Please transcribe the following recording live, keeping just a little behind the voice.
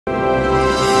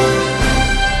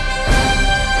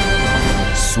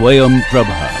Swayam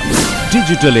Prabha.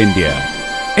 Digital India.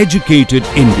 Educated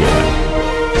India.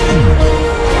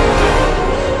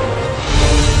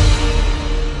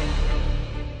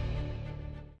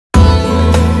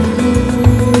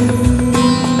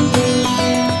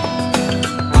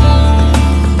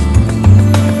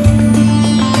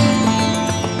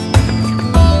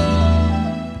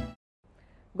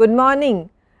 Good morning.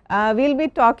 We will be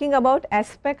talking about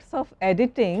aspects of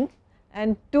editing,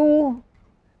 and two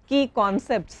key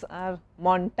concepts are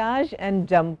montage and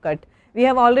jump cut. We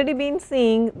have already been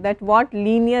seeing that what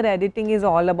linear editing is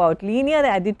all about. Linear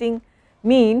editing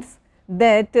means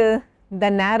that the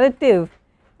narrative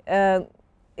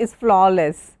is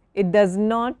flawless. It does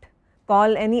not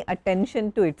call any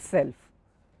attention to itself.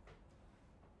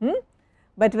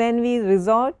 But when we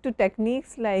resort to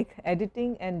techniques like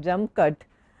editing and jump cut,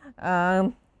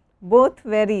 both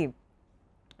very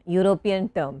European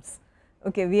terms.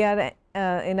 Okay, we are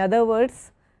in other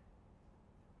words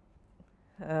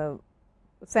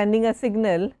sending a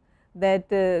signal that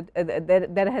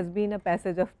there has been a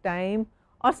passage of time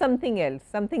or something else,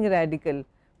 something radical,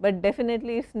 but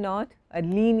definitely it is not a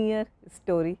linear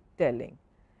storytelling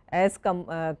as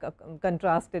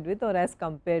contrasted with or as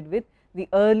compared with the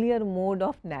earlier mode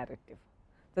of narrative.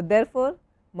 So, therefore,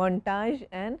 montage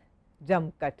and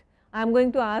jump cut. I am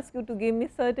going to ask you to give me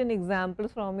certain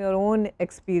examples from your own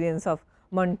experience of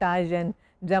montage and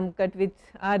jump cut, which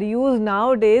are used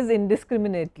nowadays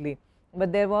indiscriminately,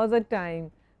 but there was a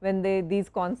time when these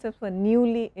concepts were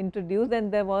newly introduced and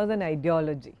there was an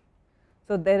ideology.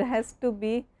 So, there has to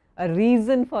be a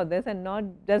reason for this, and not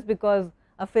just because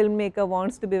a filmmaker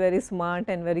wants to be very smart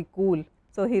and very cool.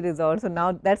 So, he resorts. So,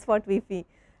 now that is what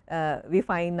we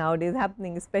find nowadays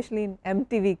happening, especially in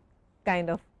MTV kind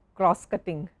of cross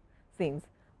cutting scenes,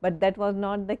 but that was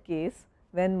not the case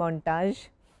when montage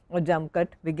or jump cut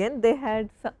began. They had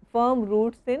some firm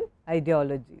roots in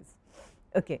ideologies.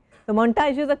 Okay. So,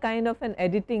 montage is a kind of an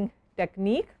editing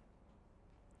technique,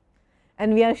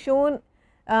 and we are shown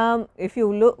if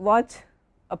you watch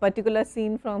a particular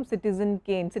scene from Citizen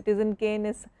Kane. Citizen Kane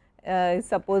is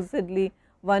supposedly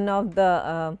one of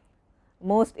the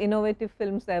most innovative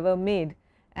films ever made,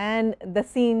 and the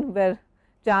scene where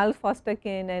Charles Foster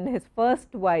Kane and his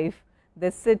first wife, they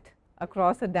sit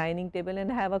across a dining table and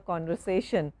have a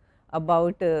conversation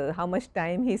about how much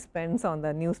time he spends on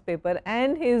the newspaper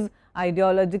and his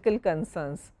ideological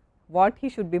concerns, what he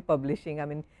should be publishing. I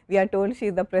mean, we are told she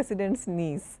is the president's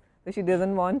niece, so she does not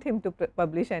want him to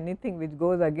publish anything which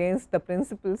goes against the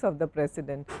principles of the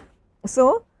president.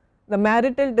 So, the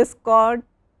marital discord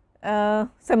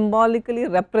symbolically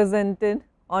represented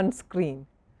on screen,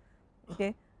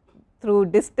 okay, through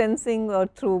distancing or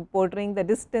through portraying the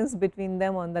distance between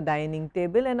them on the dining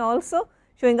table, and also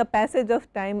showing a passage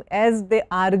of time as they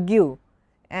argue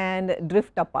and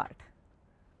drift apart.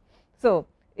 So,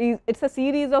 it is a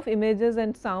series of images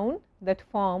and sound that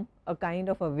form a kind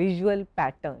of a visual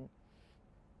pattern.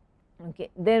 Okay.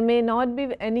 There may not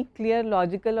be any clear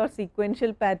logical or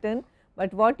sequential pattern,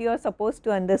 but what you are supposed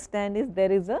to understand is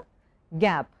there is a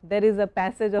gap, there is a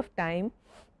passage of time,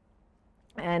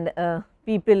 and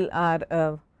people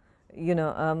are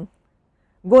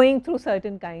going through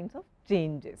certain kinds of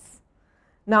changes.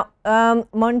 Now,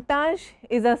 montage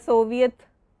is a Soviet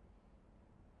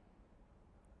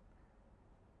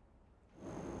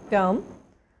term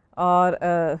or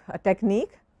a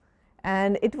technique,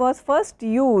 and it was first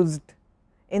used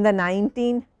in the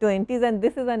 1920s, and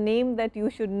this is a name that you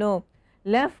should know,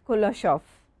 Lev Kuleshov.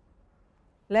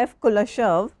 Lev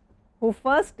Kuleshov, who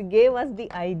first gave us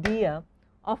the idea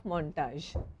of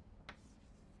montage.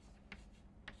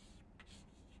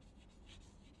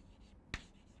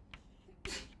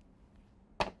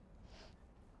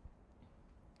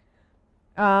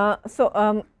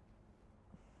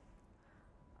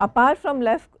 Apart from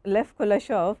Lev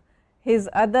Kuleshov, his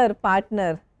other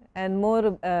partner and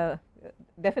more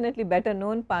definitely better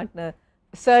known partner,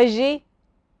 Sergei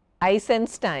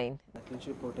Eisenstein.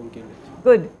 Battleship Potemkin.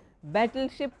 Good,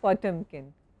 Battleship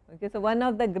Potemkin. Okay, so one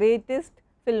of the greatest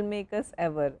filmmakers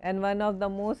ever and one of the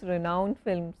most renowned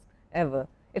films ever.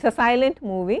 It is a silent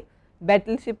movie,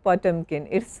 Battleship Potemkin.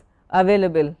 It is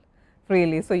available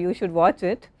freely, so you should watch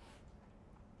it.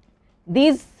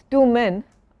 These two men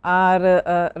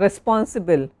are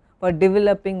responsible for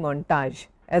developing montage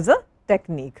as a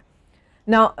technique.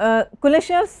 Now,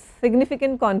 Kuleshev's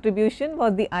significant contribution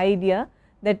was the idea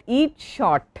that each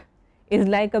shot is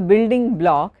like a building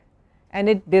block and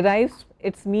it derives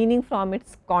its meaning from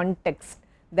its context,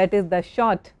 that is the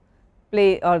shot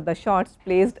play or the shots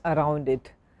placed around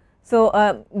it.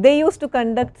 So, they used to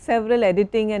conduct several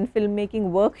editing and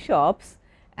filmmaking workshops,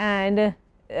 and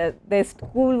the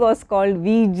school was called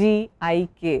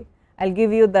VGIK. I will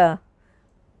give you the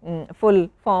full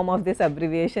form of this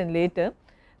abbreviation later.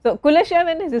 So,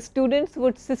 Kuleshov and his students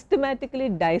would systematically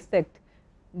dissect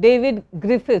David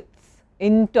Griffith's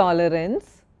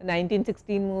Intolerance,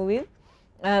 1916 movie,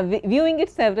 viewing it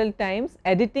several times,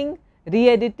 editing,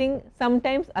 re-editing,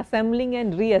 sometimes assembling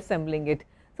and reassembling it.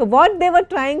 So, what they were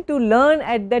trying to learn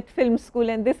at that film school,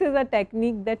 and this is a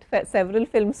technique that several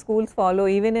film schools follow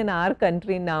even in our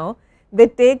country now, they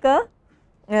take a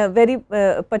very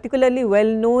particularly well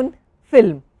known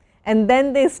film and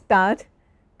then they start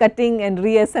cutting and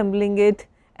reassembling it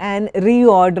and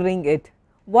reordering it.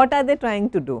 What are they trying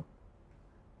to do?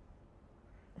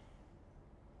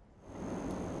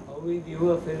 How we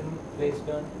view a film based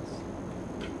on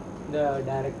the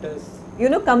director's, you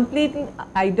know, complete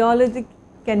ideology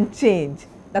can change.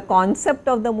 The concept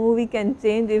of the movie can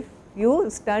change if you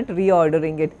start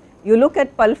reordering it. You look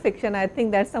at Pulp Fiction, I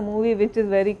think that is a movie which is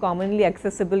very commonly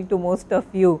accessible to most of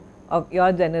you of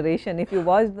your generation. If you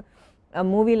watch a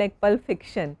movie like Pulp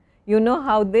Fiction, you know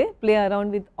how they play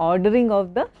around with ordering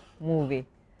of the movie.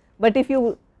 But if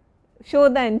you show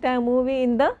the entire movie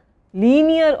in the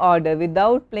linear order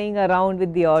without playing around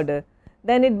with the order,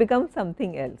 then it becomes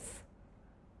something else.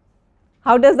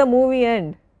 How does the movie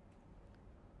end?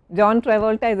 John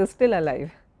Travolta is still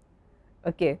alive,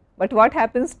 okay, but what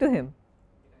happens to him?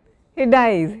 He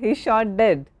dies, he is shot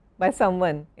dead by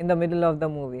someone in the middle of the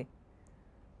movie,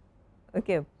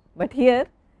 okay. But here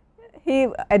he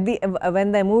at the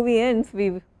when the movie ends,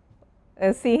 we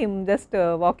see him just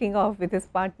walking off with his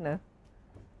partner,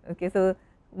 okay. So,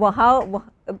 how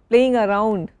playing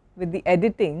around with the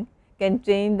editing can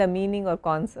change the meaning or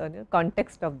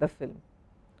context of the film.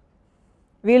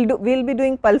 We will be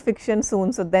doing Pulp Fiction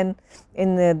soon. So, then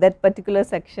in that particular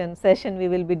session we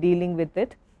will be dealing with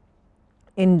it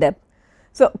in depth.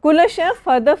 So, Kuleshov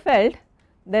further felt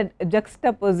that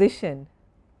juxtaposition,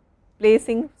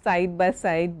 placing side by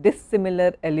side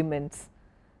dissimilar elements,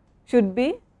 should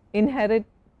be inherent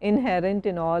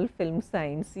in all film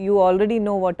signs. You already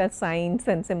know what are signs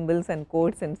and symbols and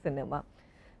codes in cinema.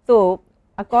 So,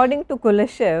 according to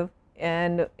Kuleshov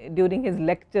and during his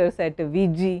lectures at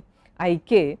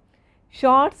VGIK,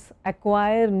 shots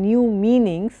acquire new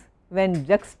meanings when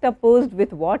juxtaposed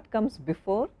with what comes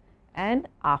before and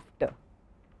after.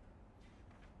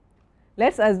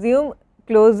 Let us assume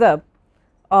close up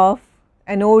of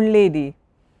an old lady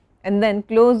and then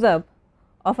close up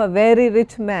of a very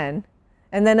rich man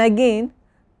and then again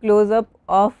close up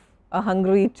of a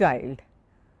hungry child.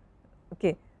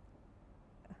 Okay.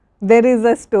 There is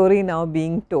a story now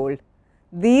being told.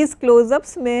 These close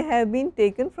ups may have been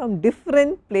taken from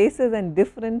different places and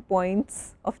different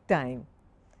points of time,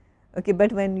 okay,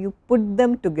 but when you put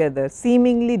them together,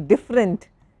 seemingly different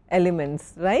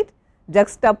elements, right,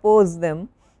 juxtapose them,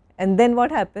 and then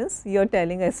what happens? You are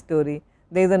telling a story.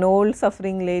 There is an old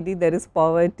suffering lady, there is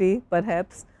poverty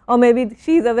perhaps, or maybe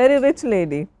she is a very rich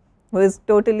lady who is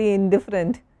totally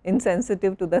indifferent,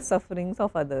 insensitive to the sufferings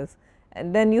of others,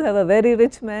 and then you have a very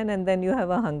rich man and then you have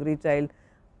a hungry child.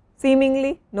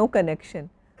 Seemingly no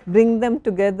connection, bring them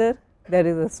together, there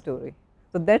is a story.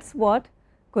 So, that is what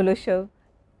Kuleshov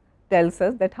tells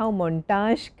us, that how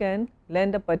montage can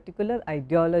lend a particular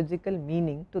ideological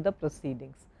meaning to the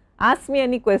proceedings. Ask me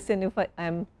any question if I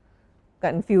am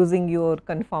confusing you or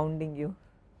confounding you.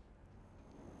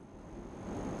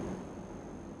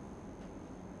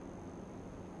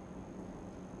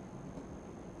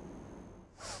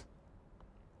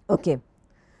 Okay.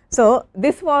 So,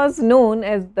 this was known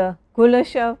as the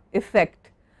Kuleshov effect.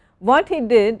 What he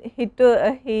did, he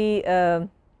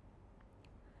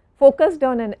focused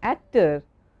on an actor,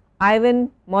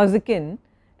 Ivan Mozykin,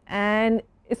 and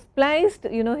spliced,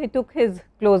 you know, he took his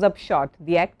close up shot,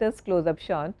 the actor's close up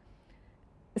shot,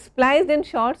 spliced in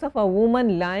shots of a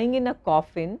woman lying in a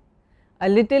coffin, a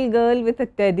little girl with a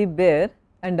teddy bear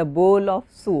and a bowl of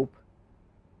soup.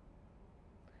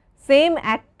 Same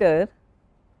actor,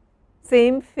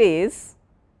 same face,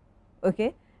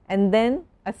 okay, and then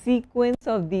a sequence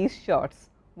of these shots.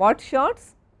 What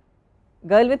shots?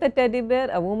 Girl with a teddy bear,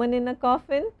 a woman in a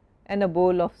coffin and a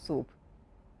bowl of soup.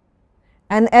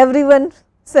 And everyone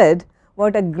said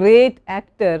what a great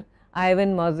actor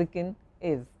Ivan Mozykin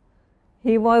is.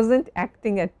 He was not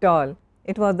acting at all,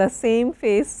 it was the same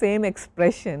face, same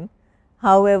expression.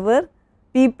 However,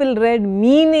 people read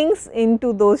meanings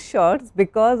into those shots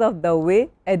because of the way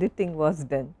editing was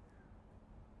done.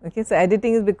 Okay, so,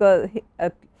 editing is because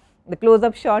the close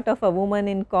up shot of a woman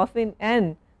in coffin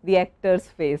and the actor's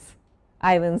face,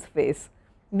 Ivan's face,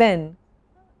 then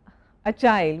a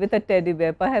child with a teddy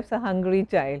bear, perhaps a hungry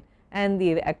child, and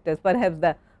the actors, perhaps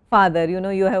the father, you know,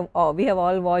 you have we have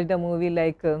all watched a movie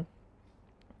like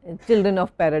Children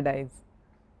of Paradise,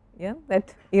 yeah,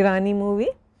 that Irani movie,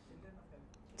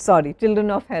 sorry,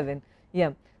 Children of Heaven,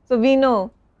 yeah. So, we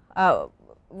know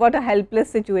what a helpless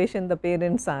situation the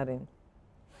parents are in,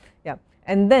 yeah.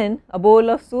 And then a bowl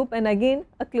of soup, and again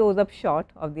a close up shot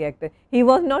of the actor. He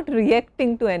was not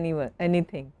reacting to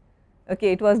anything,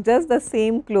 okay. It was just the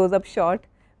same close up shot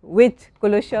which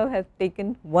Kuleshov has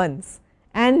taken once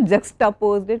and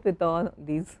juxtaposed it with all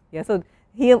these, yeah. So,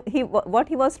 what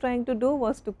he was trying to do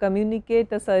was to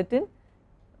communicate a certain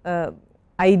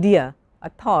idea, a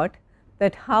thought,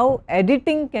 that how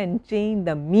editing can change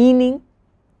the meaning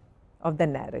of the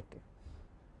narrative.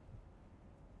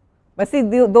 But see,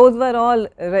 those were all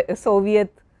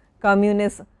Soviet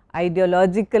communist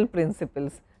ideological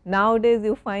principles. Nowadays,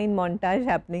 you find montage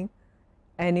happening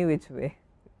any which way.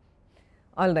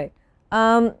 All right.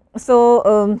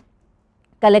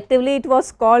 Collectively it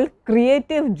was called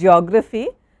creative geography,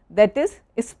 that is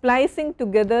splicing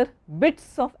together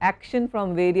bits of action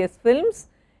from various films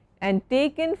and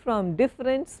taken from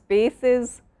different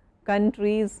spaces,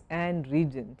 countries and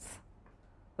regions.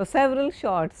 So, several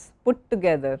shots put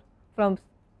together from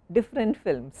different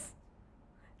films.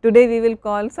 Today we will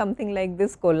call something like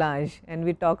this collage, and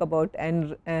we talk about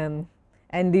Andy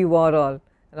Warhol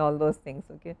and all those things.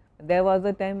 Okay. There was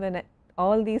a time when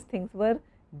all these things were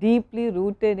deeply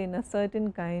rooted in a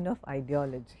certain kind of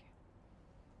ideology.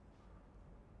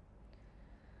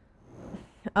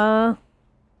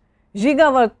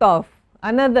 Zhiga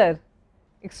another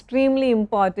extremely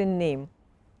important name,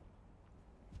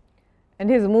 and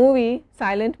his movie,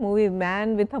 silent movie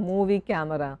Man with a Movie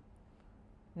Camera,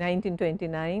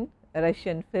 1929, a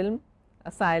Russian film,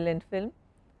 a silent film,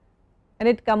 and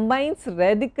it combines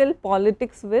radical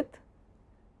politics with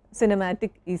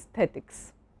cinematic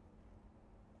aesthetics.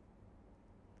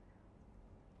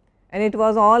 And it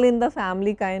was all in the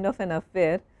family kind of an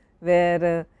affair,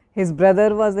 where his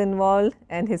brother was involved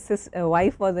and his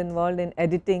wife was involved in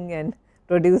editing and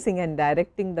producing and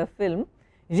directing the film.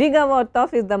 Zhiga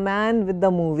Vortov is the man with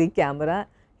the movie camera.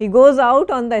 He goes out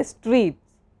on the streets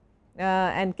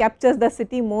and captures the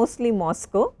city, mostly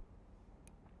Moscow,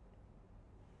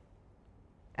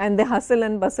 and the hustle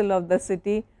and bustle of the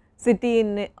city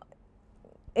in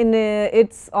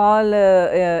its all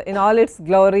in all its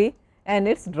glory and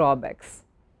its drawbacks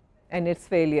and its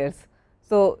failures.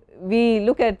 So, we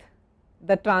look at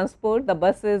the transport, the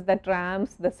buses, the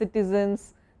trams, the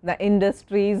citizens, the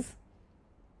industries.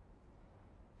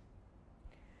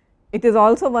 It is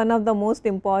also one of the most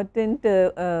important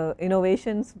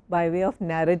innovations by way of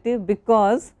narrative,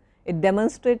 because it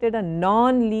demonstrated a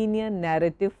non-linear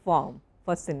narrative form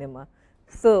for cinema.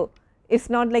 So, it is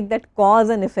not like that cause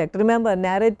and effect. Remember,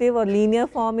 narrative or linear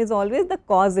form is always the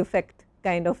cause effect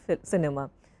kind of cinema,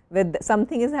 where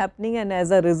something is happening and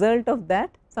as a result of that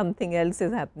something else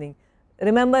is happening.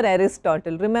 Remember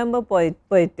Aristotle, remember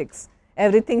poetics,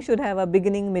 everything should have a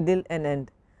beginning, middle and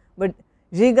end. But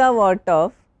Zhiga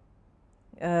Vortov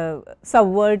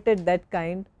subverted that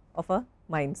kind of a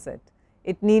mindset.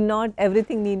 It need not,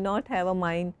 everything need not have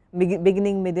a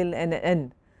beginning, middle and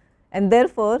end. And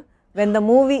therefore, when the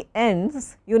movie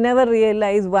ends, you never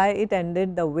realize why it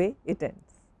ended the way it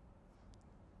ends,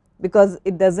 because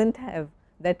it does not have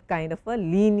that kind of a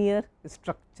linear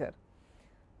structure.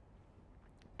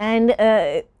 And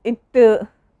it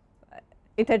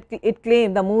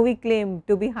claimed, the movie claimed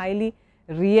to be highly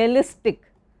realistic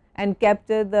and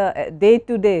capture the day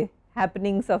to day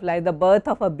happenings of life, the birth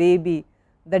of a baby,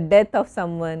 the death of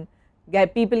someone,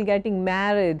 people getting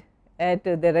married at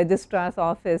the registrar's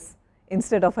office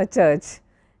instead of a church.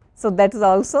 So, that is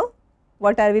also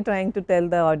what are we trying to tell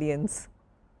the audience.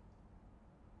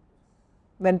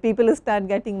 When people start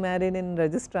getting married in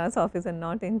registrar's office and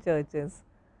not in churches,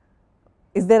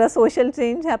 is there a social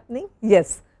change happening?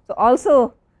 Yes. So,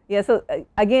 also yes, so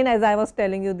again, as I was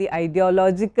telling you, the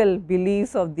ideological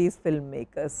beliefs of these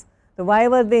filmmakers. So, why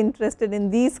were they interested in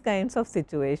these kinds of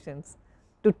situations?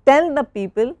 To tell the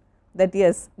people that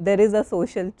yes, there is a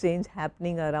social change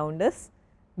happening around us,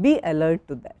 be alert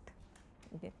to that.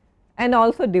 Okay. And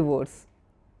also divorce.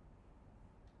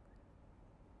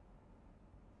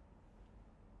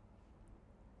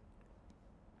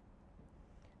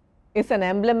 It is an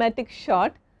emblematic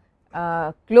shot,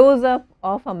 close up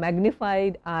of a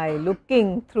magnified eye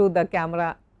looking through the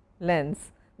camera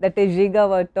lens, that is Zhiga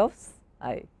Vortov's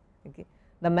eye, okay.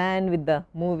 The man with the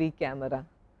movie camera,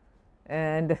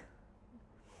 and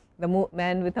the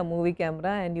man with a movie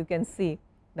camera, and you can see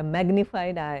the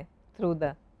magnified eye through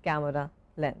the camera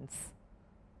lens.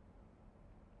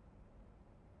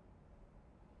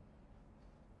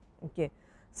 Okay.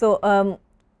 So,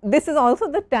 this is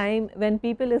also the time when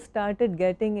people started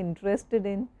getting interested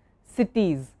in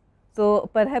cities. So,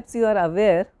 perhaps you are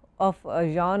aware of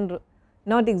a genre,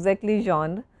 not exactly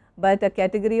genre, but a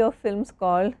category of films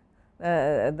called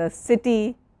the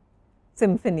city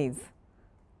symphonies.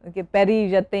 Okay,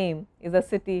 Paris Je t'aime is a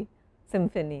city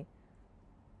symphony.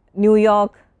 New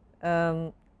York,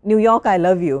 New York I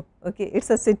love you, okay, it is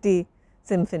a city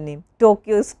symphony.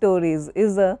 Tokyo Stories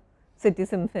is a city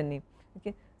symphony.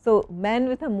 Okay. So, Man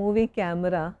with a Movie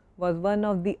Camera was one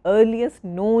of the earliest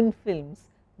known films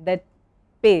that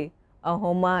pay a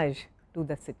homage to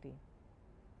the city.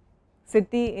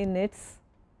 City in its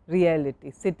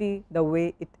reality, city the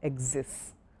way it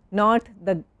exists, not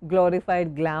the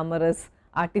glorified, glamorous,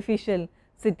 artificial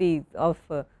cities of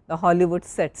the Hollywood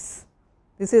sets.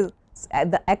 This is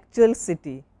the actual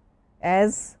city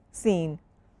as seen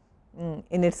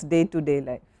in its day to day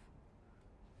life.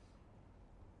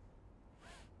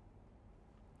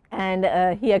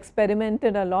 And he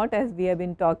experimented a lot, as we have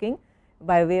been talking,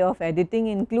 by way of editing,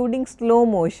 including slow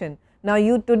motion. Now,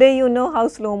 today you know how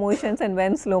slow motions and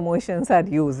when slow motions are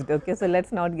used. Okay, so let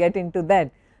us not get into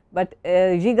that. But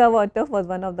Giga Watov was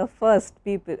one of the first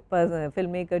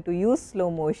filmmaker to use slow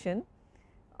motion.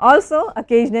 Also,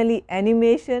 occasionally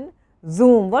animation,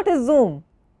 zoom. What is zoom?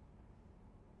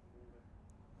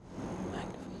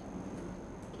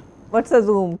 What's a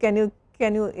zoom? Can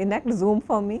you enact zoom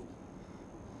for me?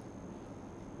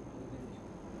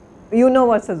 You know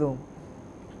what's a zoom?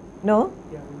 No?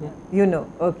 Yeah. You know,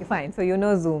 okay, fine. So, you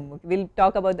know zoom. We will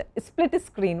talk about the split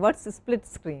screen. What's a split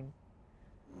screen?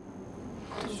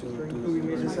 Showing two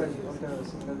images of the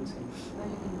single scene.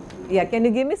 Yeah, can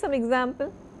you give me some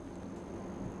example?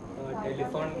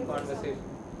 Telephone conversation.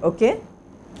 Okay.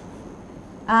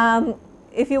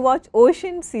 If you watch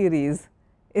Ocean series,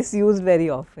 it's used very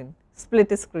often,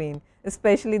 split screen,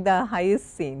 especially the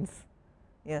highest scenes.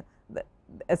 Yeah.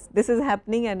 This is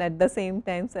happening, and at the same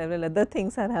time several other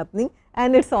things are happening,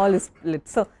 and it is all split.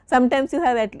 So, sometimes you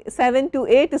have at least 7 to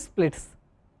 8 splits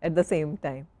at the same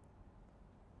time.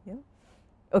 Yeah.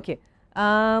 Okay.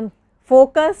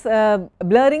 Focus,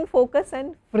 blurring focus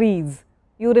and freeze.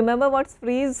 You remember what's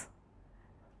freeze?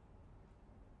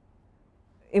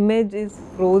 Image is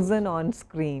frozen on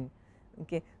screen.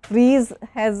 Okay. Freeze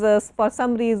has for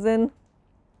some reason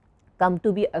come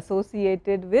to be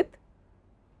associated with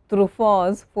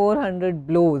Truffauts 400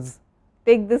 Blows.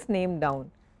 Take this name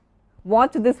down.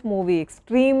 Watch this movie,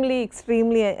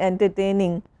 extremely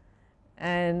entertaining,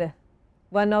 and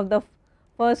one of the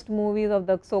first movies of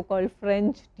the so called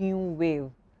French New Wave.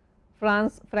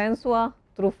 Francois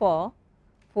Truffaut,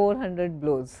 400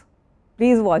 Blows.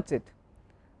 Please watch it.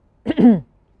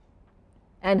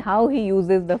 And how he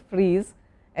uses the freeze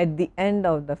at the end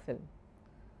of the film.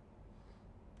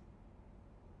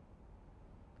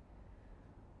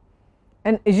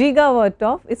 And Giga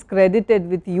Watov is credited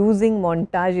with using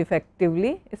montage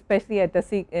effectively, especially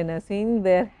in a scene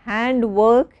where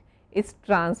handwork is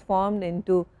transformed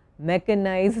into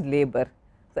mechanized labor.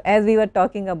 So, as we were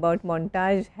talking about,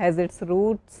 montage has its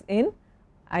roots in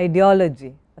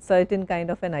ideology, a certain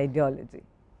kind of an ideology.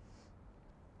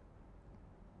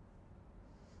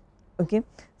 Okay.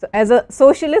 So, as a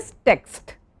socialist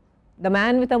text, The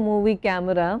Man with a Movie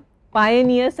Camera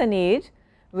pioneers an age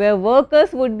where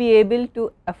workers would be able to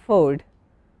afford,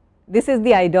 this is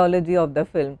the ideology of the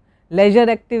film, leisure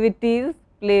activities,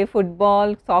 play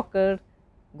football, soccer,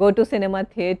 go to cinema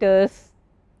theatres,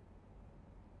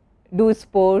 do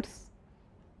sports,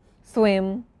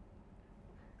 swim,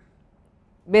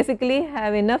 basically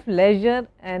have enough leisure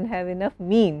and have enough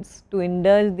means to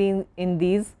indulge in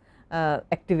these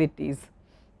activities.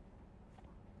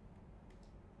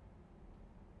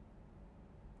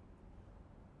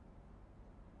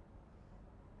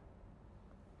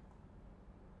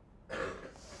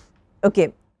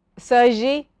 Okay.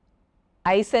 Sergei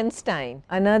Eisenstein,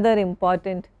 another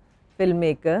important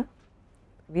filmmaker,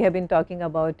 we have been talking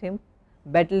about him,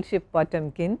 Battleship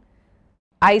Potemkin.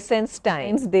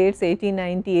 Eisenstein's dates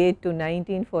 1898 to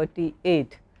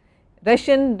 1948,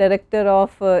 Russian director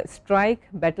of Strike,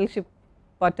 Battleship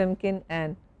Potemkin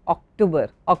and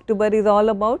October. October is all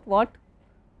about what?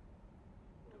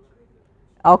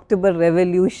 October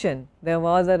Revolution. There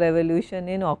was a revolution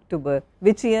in October.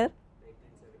 Which year?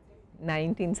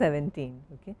 1917.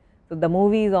 Okay. So, the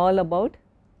movie is all about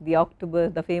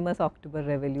the famous October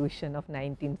Revolution of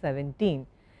 1917,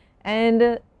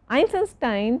 and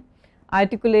Eisenstein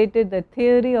articulated the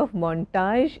theory of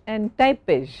montage and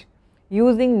typage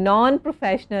using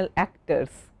non-professional actors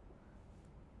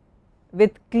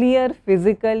with clear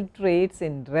physical traits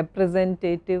in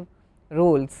representative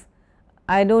roles.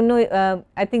 I do not know,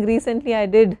 I think recently I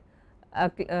did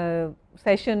a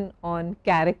session on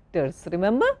characters,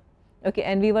 remember? Okay,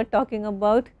 and we were talking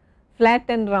about flat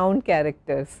and round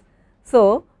characters.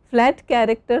 So, flat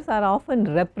characters are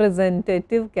often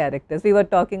representative characters. We were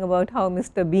talking about how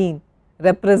Mr. Bean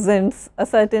represents a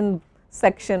certain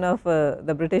section of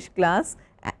the British class,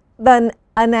 than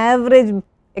an average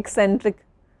eccentric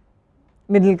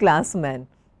middle class man.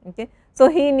 Okay. So,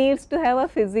 he needs to have a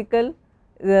physical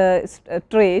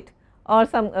trait or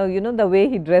some the way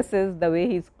he dresses, the way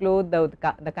he is clothed,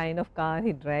 the kind of car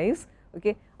he drives,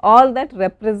 okay. All that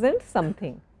represents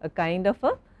something, a kind of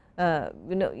a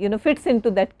fits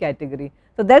into that category.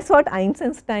 So, that is what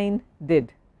Einstein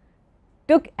did,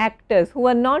 took actors who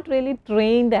are not really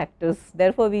trained actors,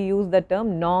 therefore, we use the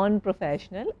term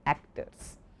non-professional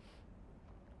actors,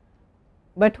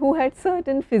 but who had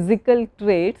certain physical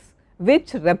traits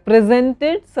which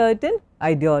represented certain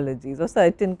ideologies or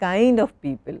certain kind of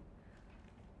people.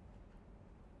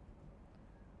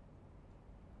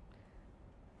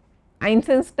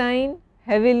 Einstein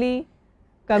heavily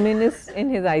communist in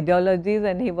his ideologies,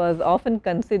 and he was often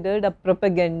considered a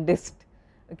propagandist.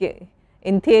 Okay.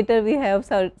 In theatre we have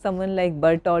someone like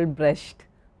Bertolt Brecht,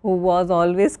 who was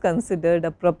always considered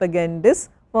a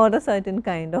propagandist for a certain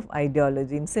kind of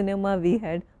ideology. In cinema we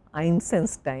had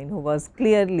Einstein, who was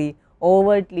clearly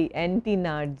overtly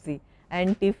anti-Nazi,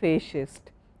 anti-fascist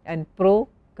and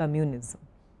pro-communism.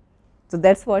 So,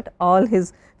 that is what all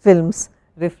his films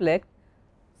reflect.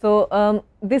 So,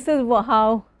 this is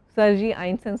how Sergei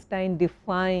Einstein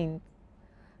defined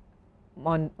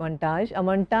montage. A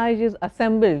montage is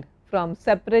assembled from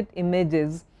separate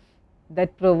images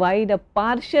that provide a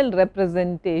partial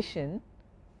representation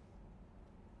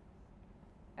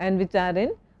and which are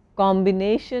in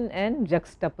combination and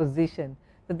juxtaposition.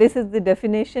 So, this is the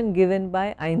definition given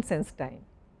by Einstein.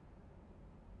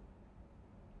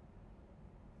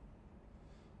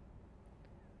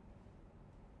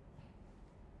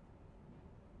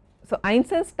 So,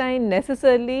 Einstein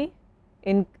necessarily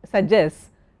suggests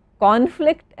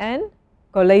conflict and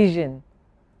collision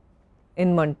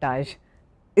in montage.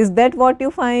 Is that what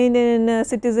you find in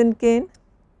Citizen Kane?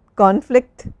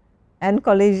 Conflict and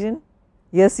collision?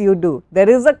 Yes, you do. There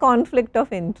is a conflict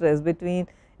of interest between,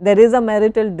 there is a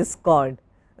marital discord.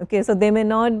 Okay, so, they may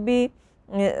not be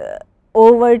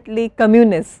overtly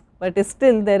communist, but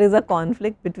still there is a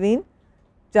conflict between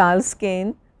Charles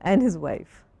Kane and his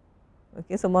wife.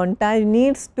 Okay, so, montage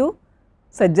needs to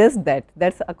suggest that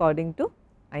is according to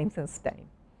Einstein.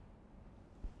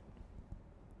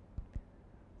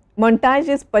 Montage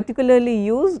is particularly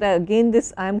used, again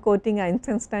this I am quoting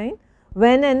Einstein,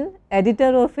 when an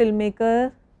editor or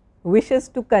filmmaker wishes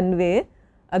to convey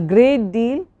a great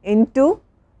deal into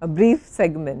a brief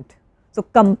segment. So,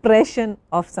 compression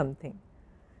of something.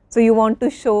 So, you want to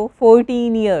show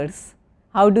 14 years,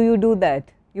 how do you do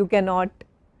that? You cannot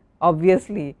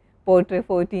obviously portray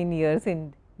 14 years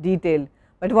in detail,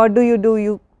 but what do?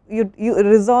 You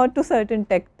resort to certain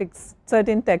tactics,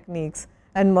 certain techniques,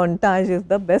 and montage is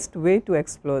the best way to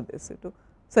explore this, to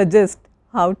suggest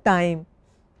how time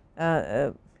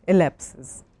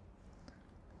elapses.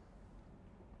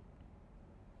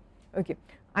 Okay.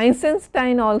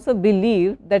 Einstein also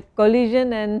believed that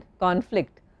collision and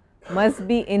conflict must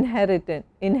be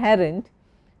inherent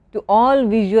to all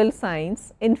visual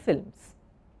signs in films.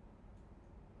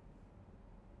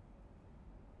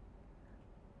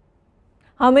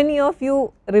 How many of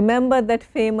you remember that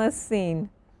famous scene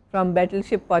from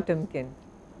Battleship Potemkin?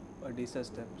 Odessa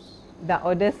steps. The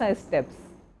Odessa steps.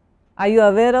 Are you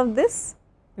aware of this?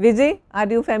 Vijay, are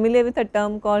you familiar with a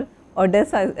term called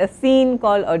Odessa, a scene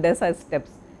called Odessa steps?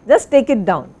 Just take it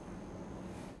down,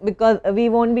 because we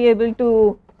won't be able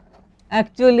to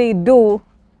actually do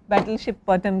Battleship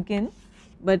Potemkin,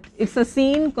 but it is a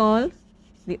scene called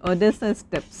the Odessa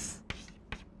steps.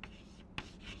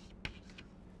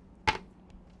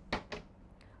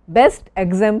 Best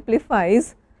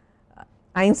exemplifies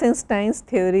Einstein's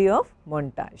theory of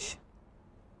montage.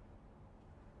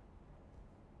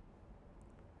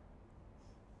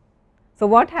 So,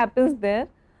 what happens there?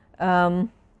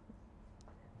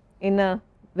 In a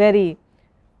very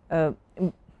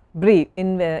brief,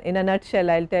 in a nutshell,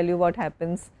 I will tell you what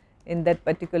happens in that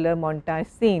particular montage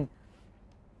scene.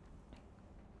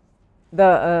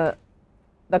 There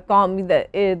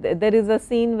is a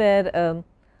scene where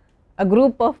a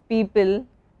group of people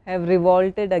have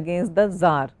revolted against the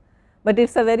Tsar, but it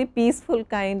is a very peaceful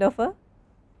kind of a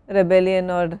rebellion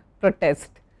or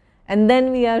protest. And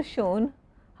then we are shown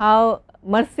how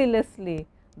mercilessly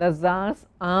the Tsar's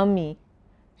army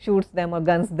shoots them or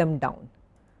guns them down.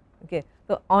 Okay.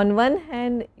 So, on one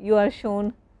hand you are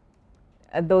shown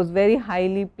those very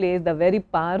highly placed, the very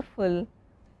powerful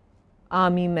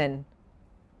army men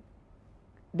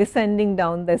descending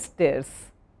down the stairs,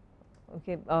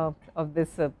 okay, of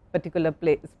this particular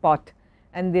spot,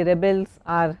 and the rebels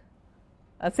are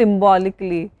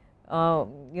symbolically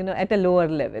at a lower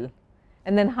level,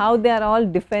 and then how they are all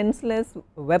defenseless,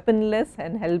 weaponless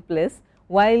and helpless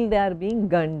while they are being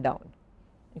gunned down.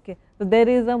 Okay. So, there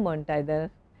is a montage there,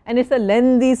 and it is a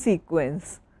lengthy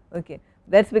sequence. Okay.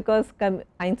 That is because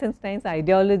Einstein's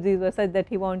ideologies were such that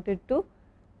he wanted to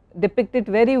depict it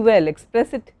very well,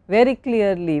 express it very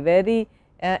clearly, very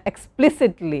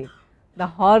explicitly, the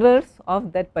horrors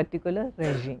of that particular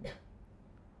regime.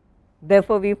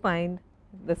 Therefore, we find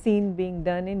the scene being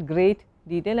done in great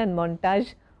detail, and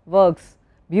montage works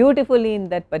beautifully in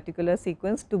that particular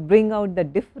sequence to bring out the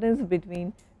difference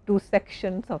between two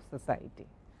sections of society.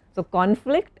 So,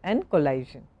 conflict and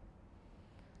collision.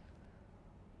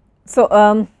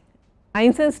 So,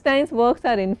 Einstein's works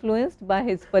are influenced by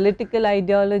his political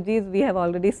ideologies, we have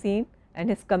already seen, and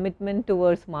his commitment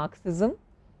towards Marxism.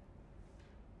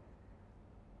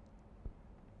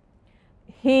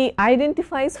 He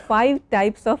identifies 5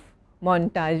 types of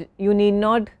montage. You need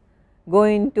not go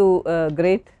into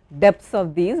great depths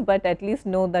of these, but at least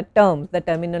know the terms, the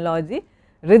terminology: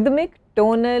 rhythmic,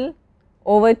 tonal,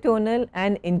 overtonal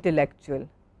and intellectual.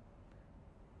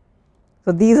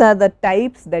 So, these are the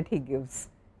types that he gives.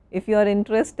 If you are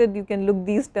interested, you can look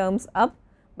these terms up,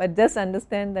 but just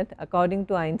understand that according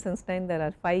to Einstein there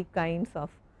are 5 kinds of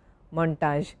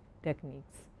montage techniques.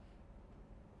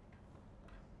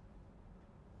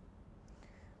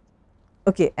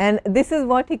 Okay, and this is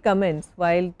what he comments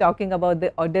while talking about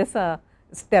the Odessa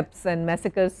steps and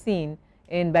massacre scene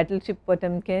in Battleship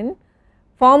Potemkin.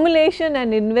 Formulation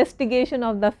and investigation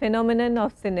of the phenomenon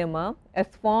of cinema as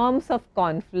forms of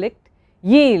conflict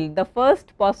yield the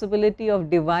first possibility of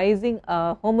devising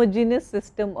a homogeneous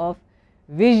system of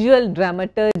visual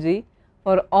dramaturgy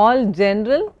for all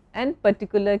general and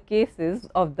particular cases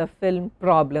of the film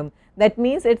problem. That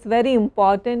means, it is very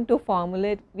important to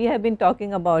formulate. We have been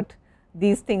talking about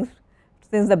these things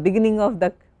since the beginning of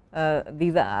the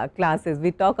these classes.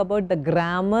 We talk about the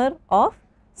grammar of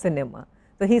cinema.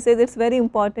 So, he says it is very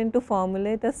important to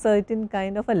formulate a certain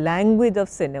kind of a language of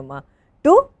cinema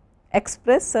to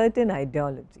express certain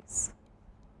ideologies.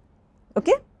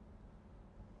 Okay?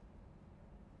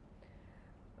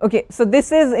 Okay, so,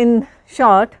 this is in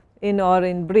short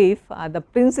in brief the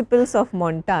principles of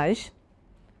montage.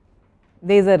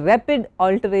 There is a rapid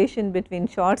alteration between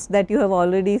shots that you have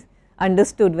already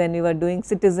understood when you were doing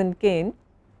Citizen Kane,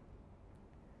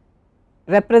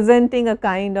 representing a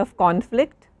kind of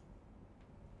conflict.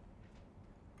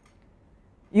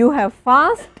 You have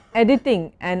fast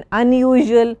editing and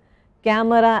unusual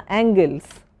camera angles.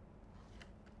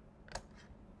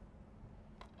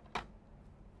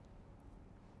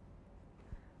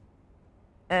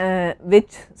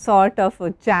 Which sort of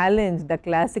challenge the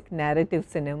classic narrative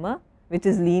cinema, which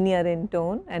is linear in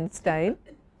tone and style.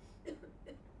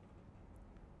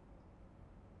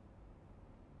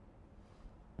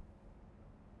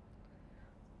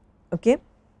 Okay.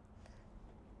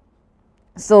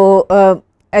 So,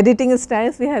 editing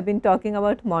styles, we have been talking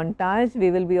about montage.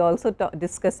 We will be also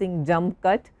discussing jump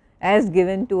cut as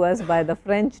given to us by the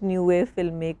French New Wave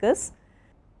filmmakers.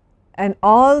 And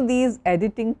all these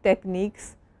editing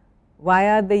techniques, why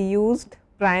are they used?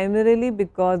 Primarily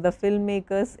because the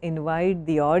filmmakers invite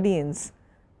the audience,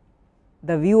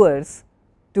 the viewers,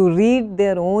 to read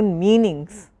their own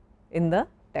meanings in the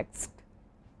text,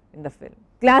 in the film.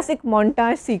 Classic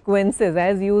montage sequences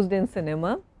as used in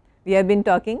cinema, we have been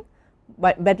talking,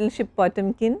 but Battleship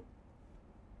Potemkin,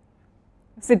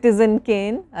 Citizen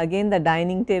Kane, again the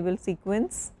dining table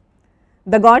sequence.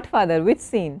 The Godfather, which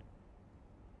scene?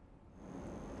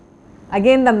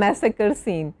 Again the massacre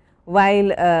scene,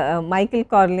 while Michael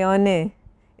Corleone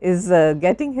is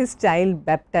getting his child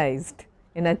baptized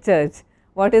in a church.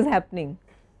 What is happening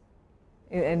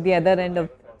at the other end of,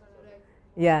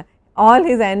 yeah, all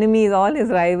his enemies, all his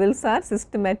rivals are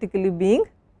systematically being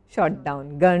shot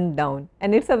down, gunned down,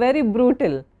 and it is a very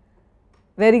brutal,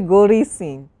 very gory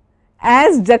scene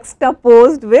as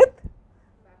juxtaposed with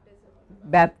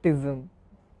baptism.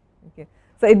 Okay.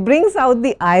 So, it brings out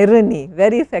the irony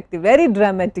very effective, very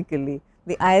dramatically,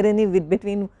 the irony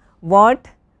between what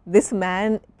this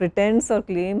man pretends or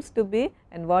claims to be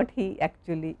and what he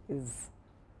actually is.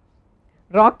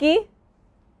 Rocky,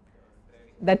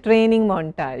 the training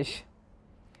montage.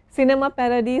 Cinema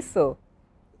Paradiso.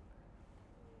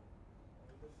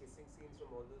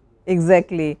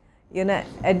 Exactly. You know,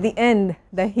 at the end,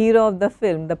 the hero of the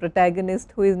film, the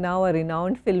protagonist, who is now a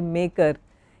renowned filmmaker,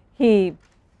 he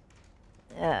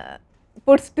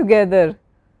puts together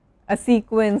a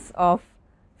sequence of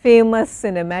famous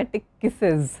cinematic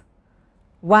kisses.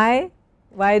 Why?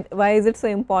 Why is it so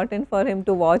important for him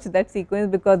to watch that sequence?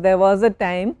 Because there was a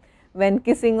time when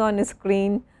kissing on a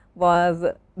screen was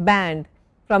banned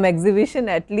from exhibition,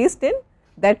 at least in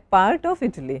that part of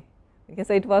Italy. Okay,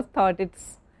 so, it was thought it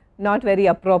is not very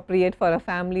appropriate for a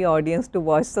family audience to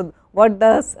watch. So, what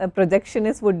the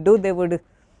projectionists would do, they would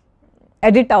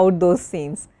edit out those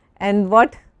scenes, and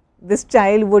what this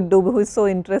child would do, who is so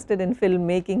interested in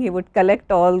filmmaking, he would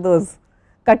collect all those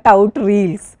cut out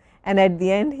reels, and at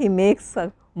the end he makes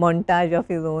a montage of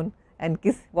his own and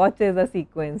watches a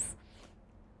sequence,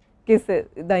 kisses,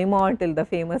 the immortal, the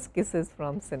famous kisses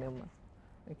from cinema.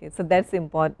 Okay, so that's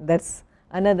important. That's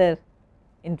another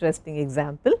interesting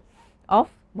example of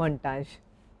montage.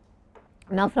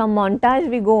 Now, from montage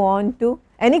we go on to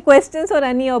any questions or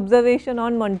any observation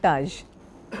on montage.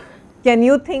 Can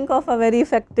you think of a very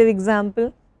effective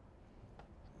example?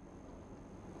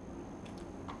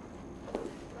 It's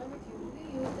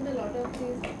usually used in a lot of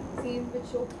these scenes which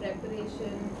show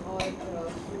preparation or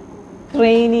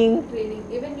Training. training.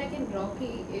 Even like in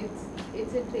Rocky,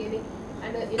 it's in training,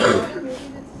 and in a lot of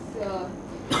movies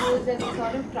it's used as a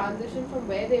sort of transition from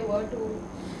where they were to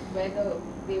where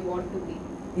they want to be.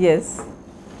 Yes.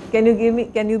 Can you give me?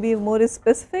 Can you be more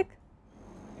specific?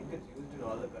 I think it's used in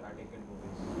all the Karate Kid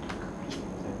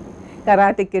movies.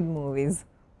 Karate Kid movies.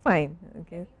 Fine.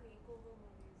 Okay.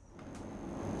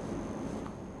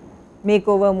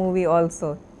 Makeover movie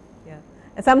also. Yeah.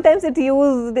 And sometimes it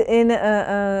used in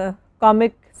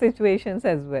comic situations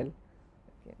as well.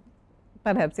 Okay.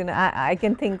 Perhaps I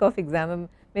can think of example,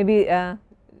 maybe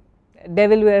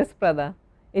Devil Wears Prada.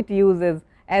 It uses,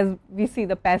 as we see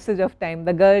the passage of time,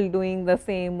 the girl doing the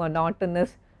same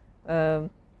monotonous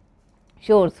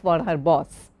chores for her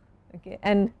boss, okay,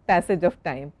 and passage of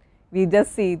time. We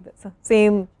just see the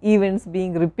same events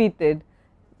being repeated,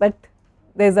 but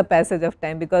there is a passage of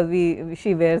time because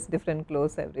she wears different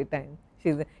clothes every time.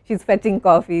 She's fetching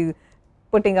coffee,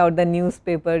 putting out the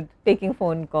newspaper, taking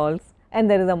phone calls, and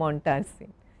there is a montage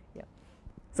scene. Yeah.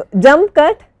 So, jump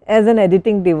cut as an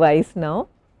editing device now,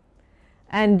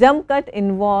 and jump cut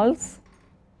involves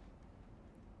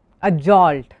a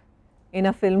jolt in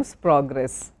a film's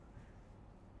progress.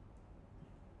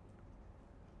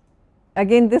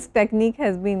 Again, this technique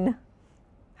has been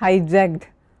hijacked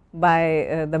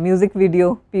by the music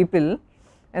video people,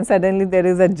 and suddenly there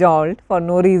is a jolt for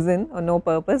no reason or no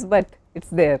purpose, but it is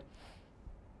there.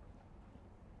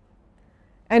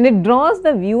 And it draws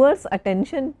the viewer's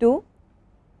attention to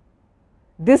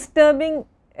disturbing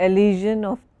illusion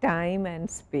of time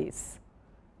and space.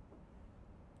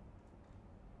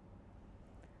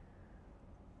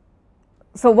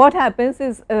 So, what happens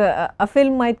is a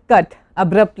film might cut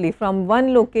abruptly from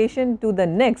one location to the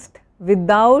next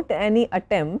without any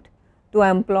attempt to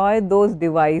employ those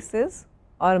devices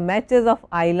or matches of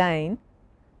eye line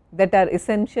that are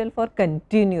essential for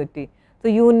continuity. So,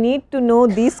 you need to know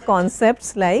these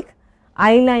concepts like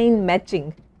eye line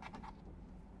matching.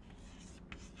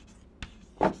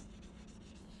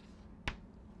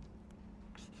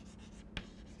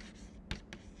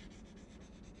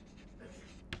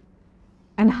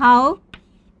 And how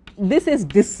this is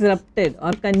disrupted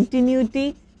or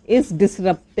continuity is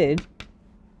disrupted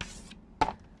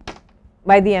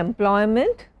by the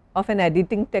employment of an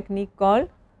editing technique called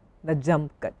the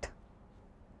jump cut.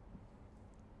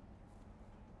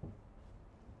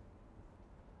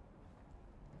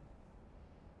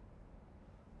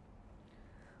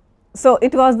 So,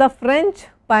 it was the French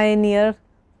pioneer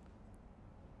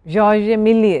Georges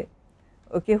Méliès,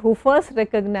 okay, who first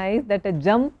recognized that a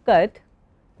jump cut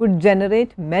could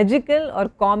generate magical or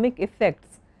comic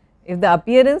effects if the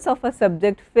appearance of a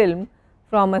subject film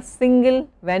from a single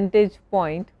vantage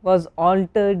point was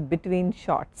altered between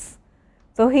shots.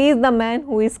 So, he is the man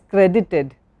who is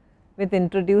credited with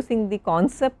introducing the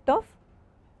concept of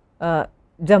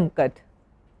jump cut.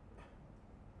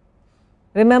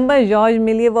 Remember, Georges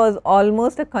Méliès was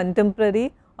almost a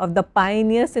contemporary of the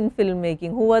pioneers in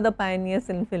filmmaking. Who were the pioneers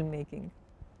in filmmaking?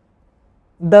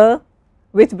 The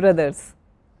which brothers?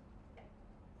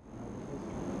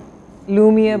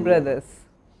 Lumiere brothers.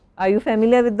 Are you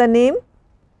familiar with the name?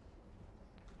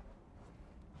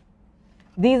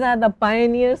 These are the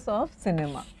pioneers of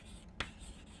cinema.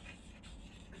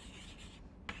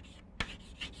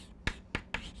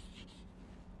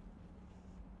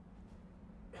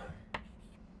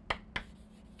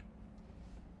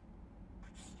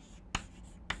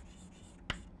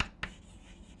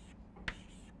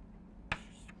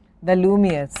 The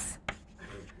Lumieres.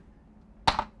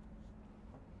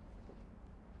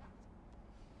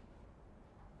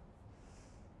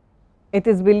 It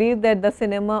is believed that the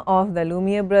cinema of the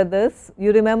Lumiere brothers,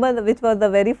 you remember which was the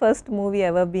very first movie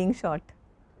ever being shot?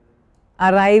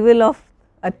 Arrival of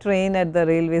a train at the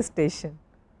railway station.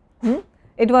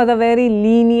 It was a very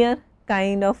linear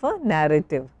kind of a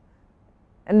narrative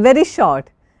and very short,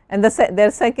 and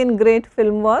their second great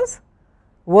film was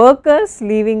workers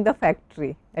leaving the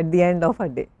factory at the end of a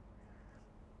day.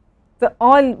 So,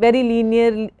 all very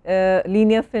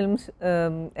linear films,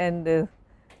 and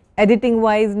editing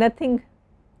wise nothing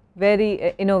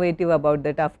very innovative about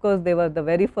that. Of course, they were the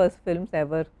very first films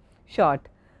ever shot,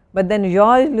 but then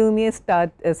Georges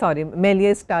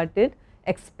Méliès started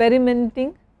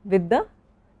experimenting with the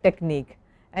technique,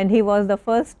 and he was the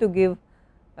first to give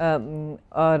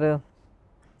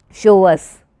show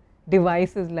us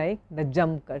devices like the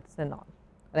jump cuts and all,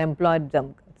 or employed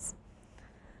jump cuts.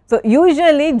 So,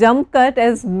 usually jump cut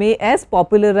as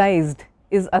popularized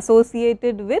is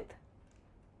associated with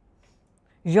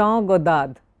Jean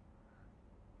Godard,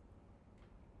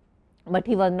 but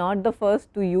he was not the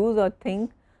first to use or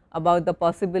think about the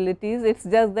possibilities. It is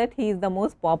just that he is the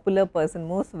most popular person,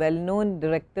 most well known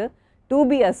director to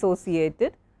be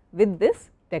associated with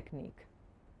this technique.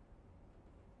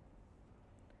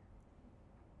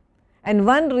 And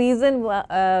one reason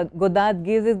Godard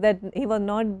gives is that he was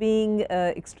not being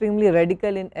extremely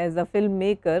radical as a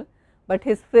filmmaker, but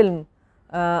his film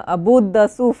A Bout de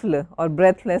Souffle, or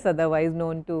Breathless, otherwise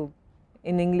known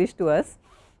in English to us,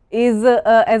 is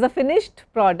as a finished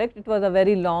product. It was a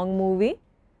very long movie.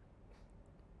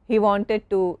 He wanted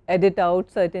to edit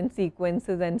out certain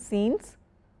sequences and scenes.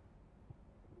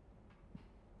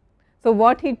 So,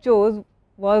 what he chose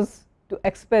was to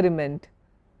experiment,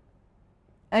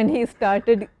 and he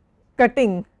started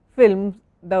cutting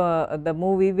the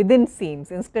movie within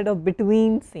scenes instead of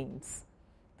between scenes.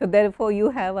 So, therefore,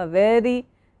 you have a very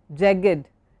jagged,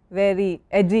 very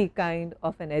edgy kind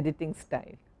of an editing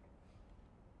style.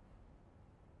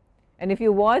 And if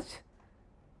you watch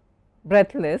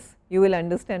Breathless, you will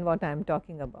understand what I am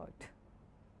talking about.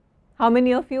 How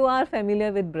many of you are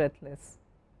familiar with Breathless?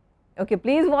 Okay,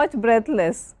 please watch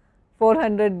Breathless,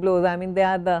 400 blows. I mean, they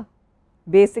are the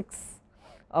basics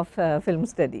of film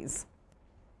studies.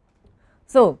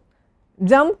 So,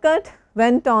 jump cut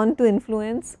went on to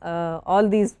influence all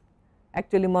these,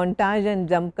 actually montage and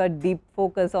jump cut, deep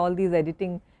focus, all these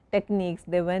editing techniques,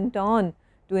 they went on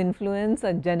to influence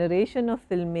a generation of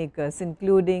filmmakers,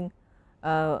 including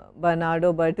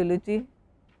Bernardo Bertolucci.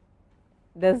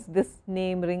 Does this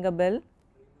name ring a bell?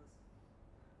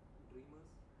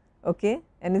 Okay,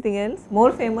 anything else?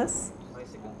 More famous?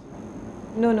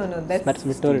 No,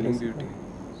 that's Stealing Beauty.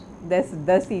 That's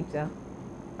the Sita.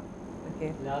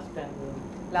 Okay. Last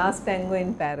Last Tango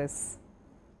in Paris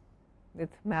with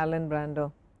Marlon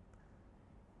Brando.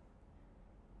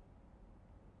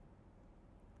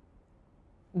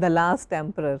 The Last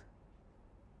Emperor.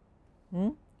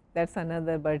 That's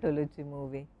another Bertolucci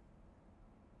movie.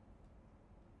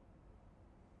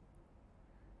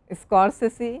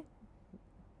 Scorsese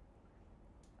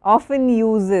often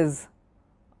uses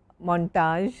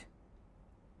montage,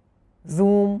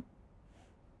 zoom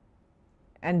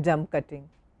and jump cutting.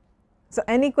 So,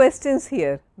 any questions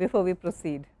here before we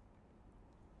proceed?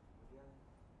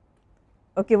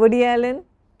 Okay, Woody Allen,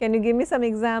 can you give me some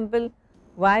example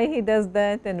why he does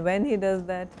that and when he does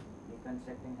that?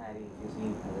 Reconstructing Harry, you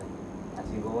see,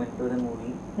 as you go into the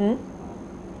movie,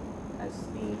 as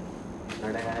the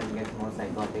protagonist gets more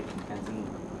psychotic, you can see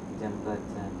jump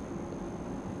cuts and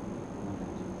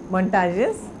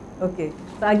montages. Okay.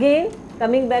 So, again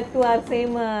coming back to our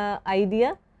same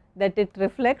idea that it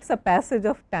reflects a passage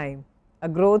of time, a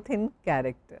growth in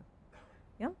character.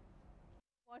 Yeah.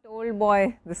 What Old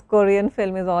Boy, this Korean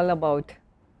film, is all about? The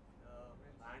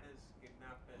man is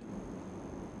kidnapped and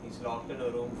he's locked in a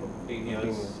room for 15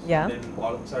 years. Yeah. And then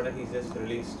all of a sudden he's just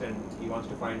released and he wants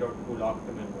to find out who locked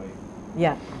him and why.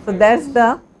 Yeah. So, that's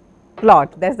the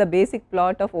plot, that's the basic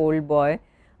plot of Old Boy.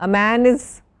 A man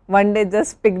is one day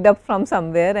just picked up from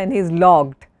somewhere and he is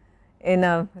locked in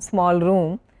a small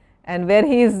room, and where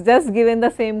he is just given the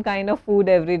same kind of food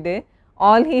every day.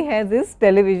 All he has is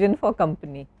television for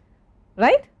company,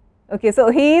 right? Okay, so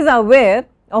he is aware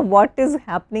of what is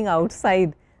happening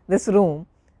outside this room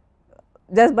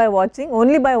just by watching,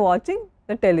 only by watching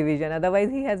the television. Otherwise,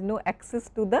 he has no access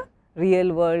to the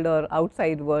real world or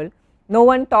outside world. No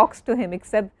one talks to him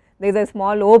except there is a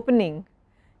small opening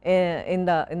in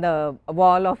the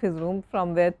wall of his room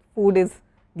from where food is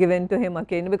given to him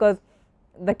again, because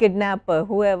the kidnapper,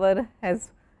 whoever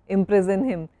has imprisoned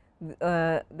him,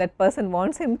 that person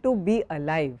wants him to be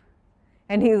alive,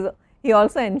 and he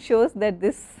also ensures that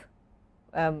this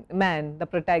man, the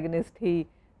protagonist, he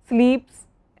sleeps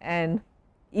and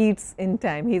eats in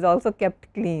time. He is also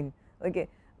kept clean. Okay.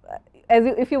 As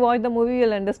if you watch the movie, you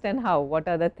will understand how, what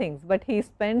are the things, but he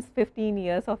spends 15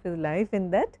 years of his life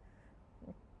in that,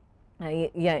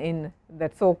 in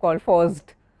that so called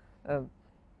forced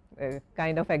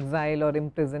kind of exile or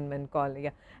imprisonment call,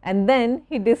 and then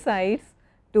he decides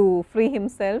to free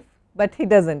himself, but he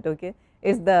does not. Okay.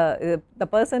 Is the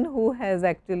person who has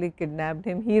actually kidnapped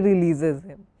him, he releases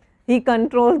him, he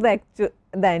controls the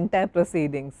entire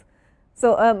proceedings.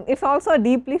 So, it is also a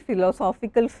deeply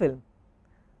philosophical film.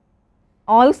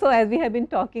 Also, as we have been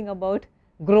talking about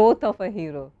growth of a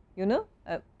hero, you know,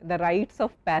 the rites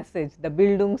of passage, the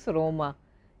Bildungsroma,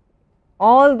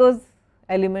 all those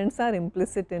elements are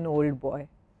implicit in Old Boy.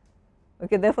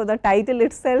 Okay, therefore, the title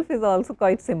itself is also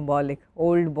quite symbolic,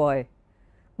 Old Boy.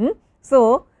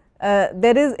 So,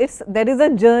 there is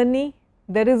a journey,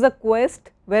 there is a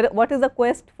quest. What is the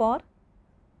quest for?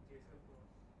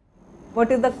 What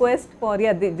is the quest for?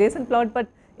 Yeah, the Jason plot, but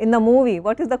in the movie,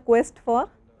 what is the quest for?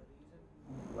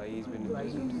 Why he's been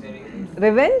imprisoned.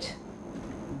 Revenge.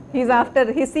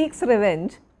 He seeks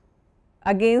revenge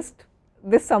against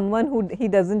this someone who he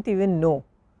does not even know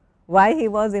why he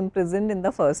was imprisoned in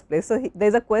the first place. So, there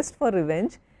is a quest for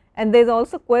revenge, and there is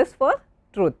also quest for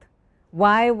truth.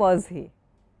 Why was he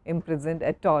imprisoned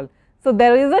at all? So,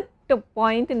 there is a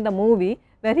point in the movie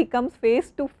where he comes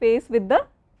face to face with the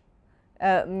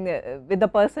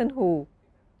person who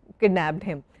kidnapped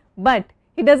him, but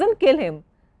he does not kill him.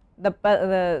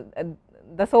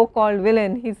 The so called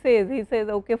villain, he says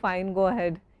okay, fine, go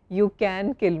ahead, you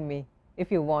can kill me if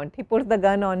you want. He puts the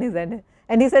gun on his head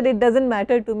and he said, it does not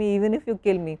matter to me even if you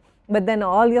kill me, but then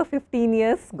all your 15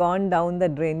 years gone down the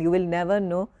drain, you will never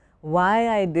know why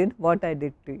I did what I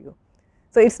did to you.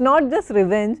 So, it is not just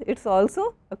revenge, it is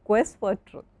also a quest for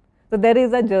truth. So, there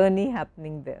is a journey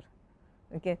happening there.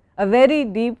 Okay. A very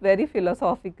deep, very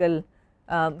philosophical,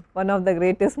 one of the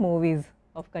greatest movies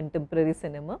of contemporary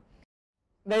cinema.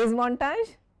 There is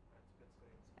montage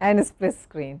and split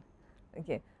screen.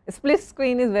 Okay. Split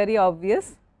screen is very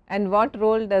obvious, and what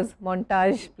role does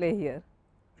montage play here?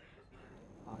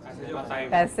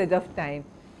 Passage of time.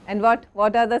 And what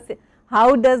are the,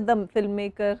 how does the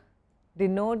filmmaker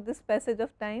denote this passage of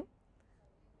time?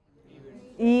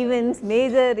 Events,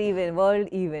 major events, world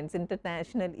events,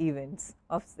 international events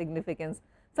of significance.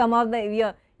 Some of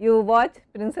the, you watch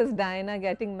Princess Diana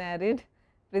getting married,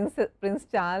 Prince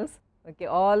Charles, okay,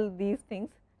 all these things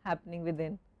happening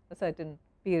within a certain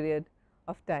period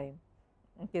of time.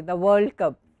 Okay, the World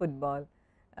Cup football,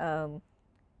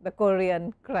 the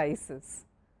Korean crisis,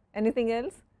 anything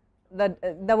else?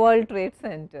 The World Trade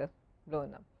Center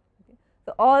blown up. Okay.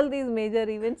 So, all these major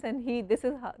events, and this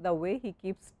is the way he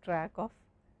keeps track of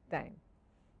time.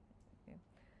 Okay.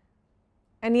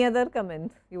 Any other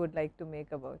comments you would like to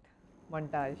make about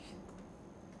montage?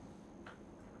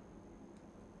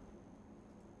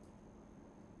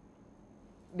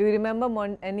 Do you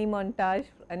remember any montage,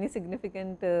 any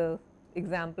significant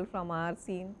example from our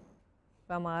scene,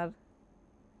 from our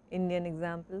Indian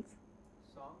examples?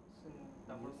 Songs in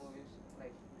Tamil movies,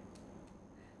 like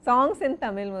Songs in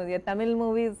Tamil movies, Tamil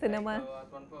movies, cinema.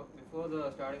 Before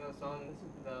the starting of the song,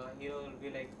 the hero will be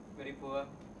like very poor.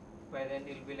 By then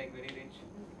he'll be like very rich.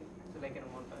 So like in a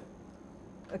montage.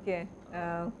 Okay,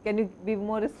 can you be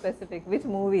more specific? Which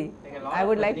movie? Like a lot I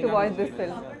would of like to Tamil watch this movies.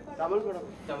 film. Tamil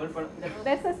Padam.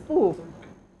 That's a spoof.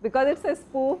 Because it's a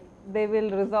spoof, they will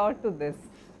resort to this.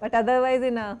 But otherwise,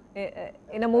 in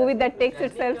a movie that takes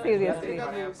itself seriously.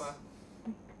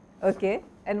 Okay,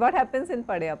 and what happens in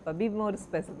Padayappa? Be more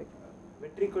specific.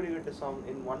 Vetri Kodivetta song.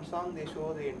 In one song, they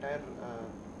show the entire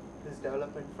his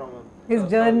development from his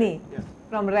journey yeah.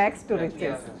 from rags to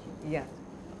riches. Yeah.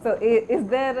 So, is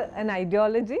there an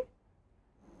ideology?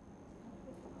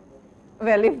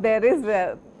 Well, if there is,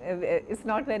 it's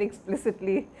not very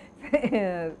explicitly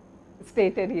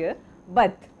stated here,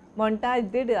 but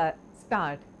montage did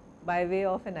start by way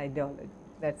of an ideology.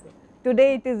 That's it.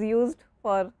 Today, it is used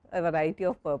for a variety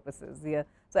of purposes. Yeah.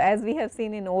 So, as we have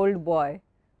seen in Old Boy,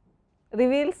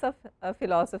 reveals a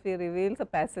philosophy, reveals a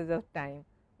passage of time,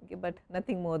 okay, but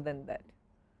nothing more than that.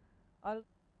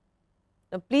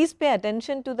 Now, please pay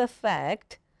attention to the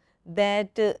fact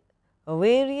that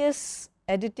various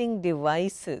editing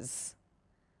devices,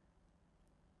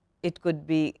 it could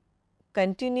be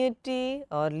continuity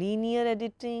or linear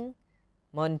editing,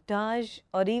 montage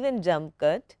or even jump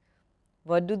cut.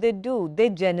 What do? They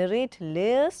generate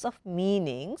layers of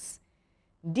meanings,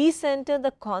 decenter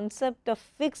the concept of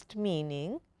fixed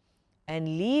meaning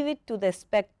and leave it to the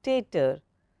spectator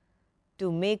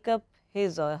to make up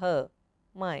his or her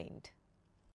mind.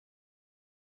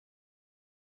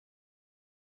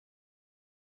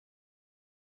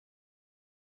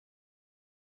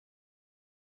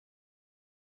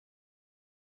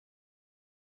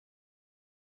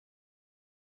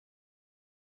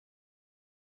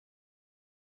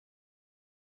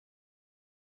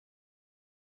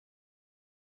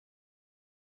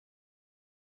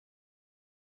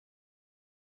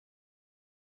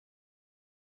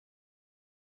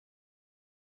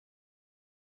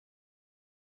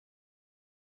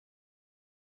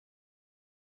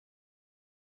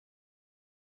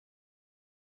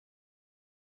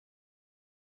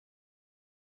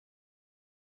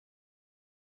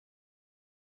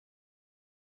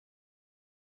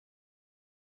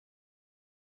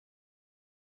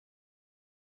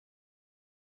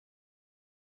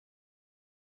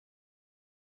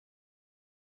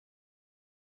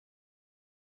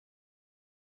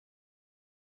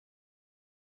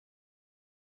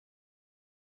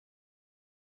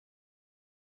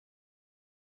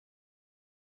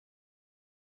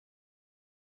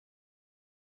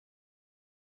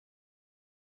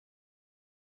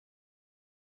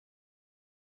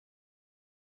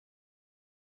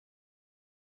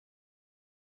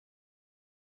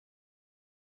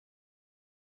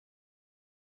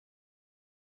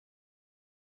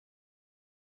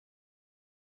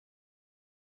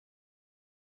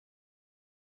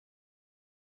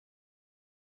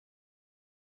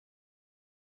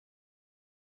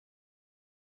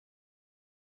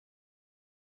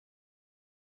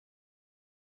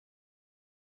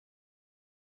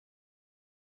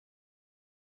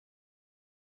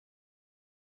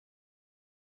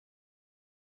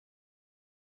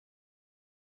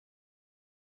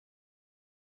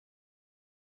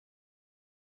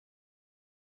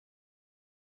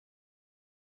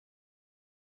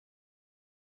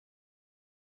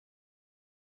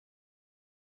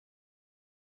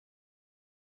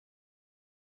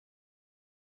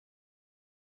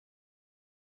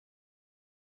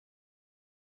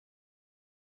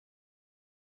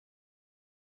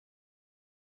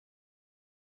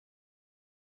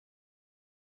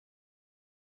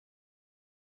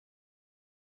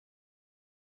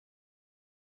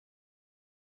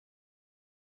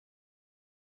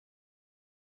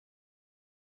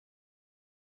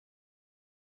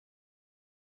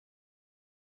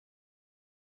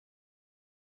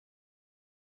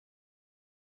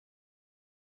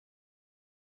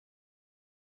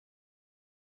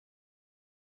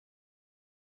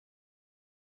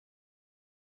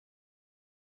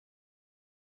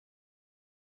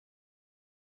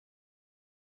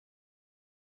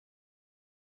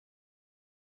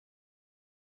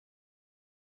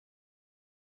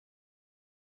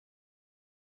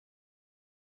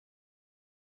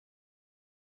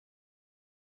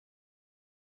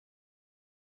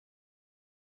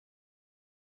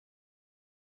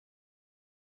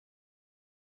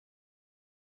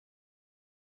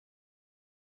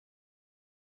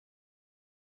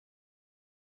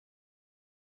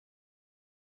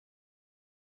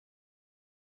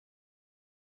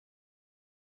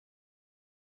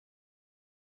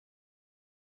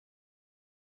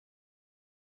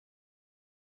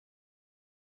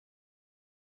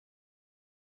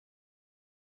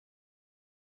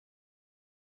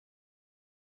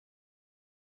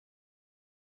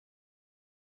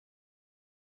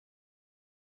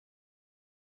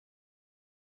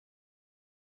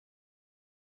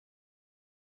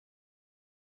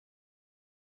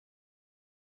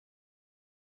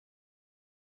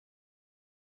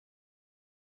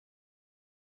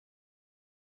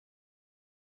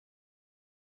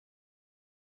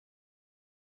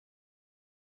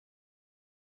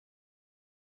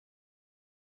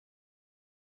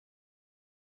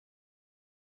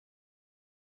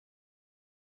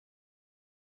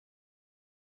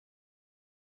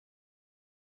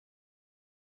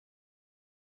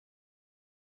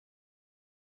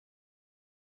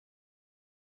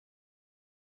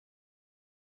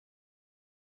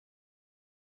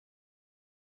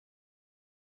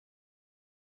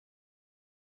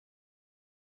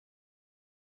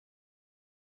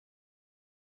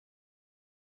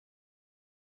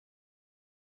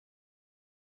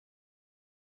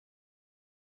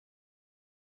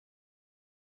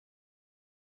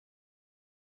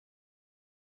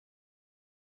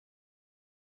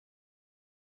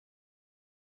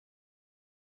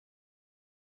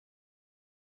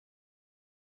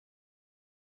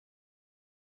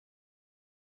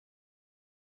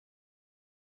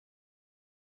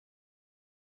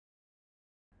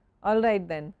 All right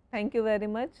then, thank you very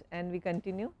much, and we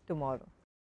continue tomorrow.